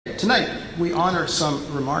Tonight, we honor some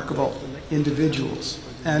remarkable individuals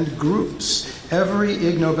and groups. Every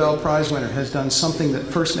Ig Nobel Prize winner has done something that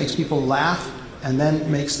first makes people laugh and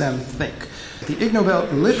then makes them think. The Ig Nobel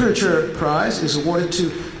Literature Prize is awarded to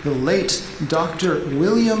the late Dr.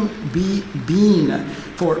 William B. Bean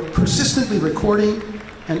for persistently recording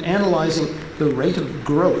and analyzing the rate of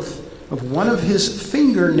growth of one of his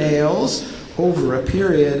fingernails over a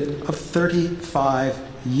period of 35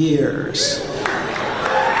 years.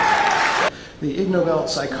 The Ig Nobel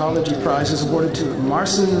Psychology Prize is awarded to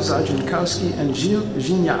Marcin Zajunkowski and Gilles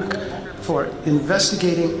Gignac for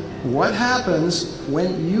investigating what happens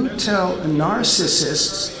when you tell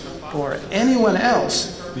narcissists or anyone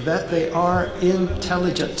else that they are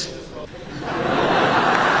intelligent.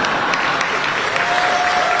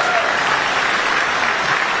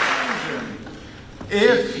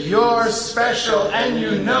 If you're special and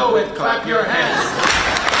you know it, clap your hands.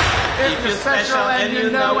 If you're special and you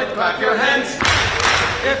know it, clap your hands.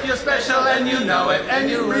 If you're special and you know it, and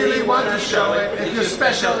you really want to show it. If you're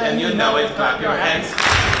special and you know it, clap your hands.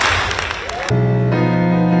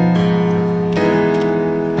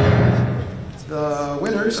 The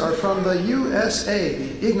winners are from the USA.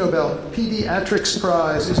 The Ig Nobel Pediatrics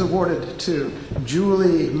Prize is awarded to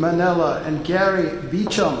Julie Manella and Gary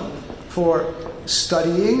Beecham for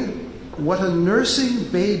studying what a nursing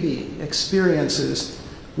baby experiences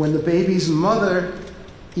when the baby's mother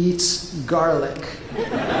eats garlic.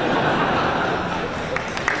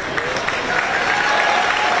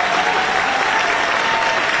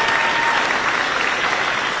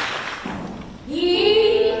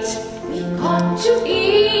 Eat, we've got to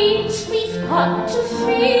eat, we've got to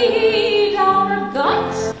feed our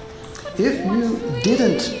guts. If you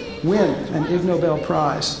didn't win an Ig Nobel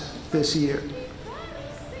Prize this year,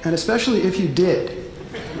 and especially if you did,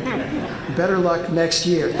 better luck next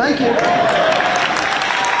year. Thank you.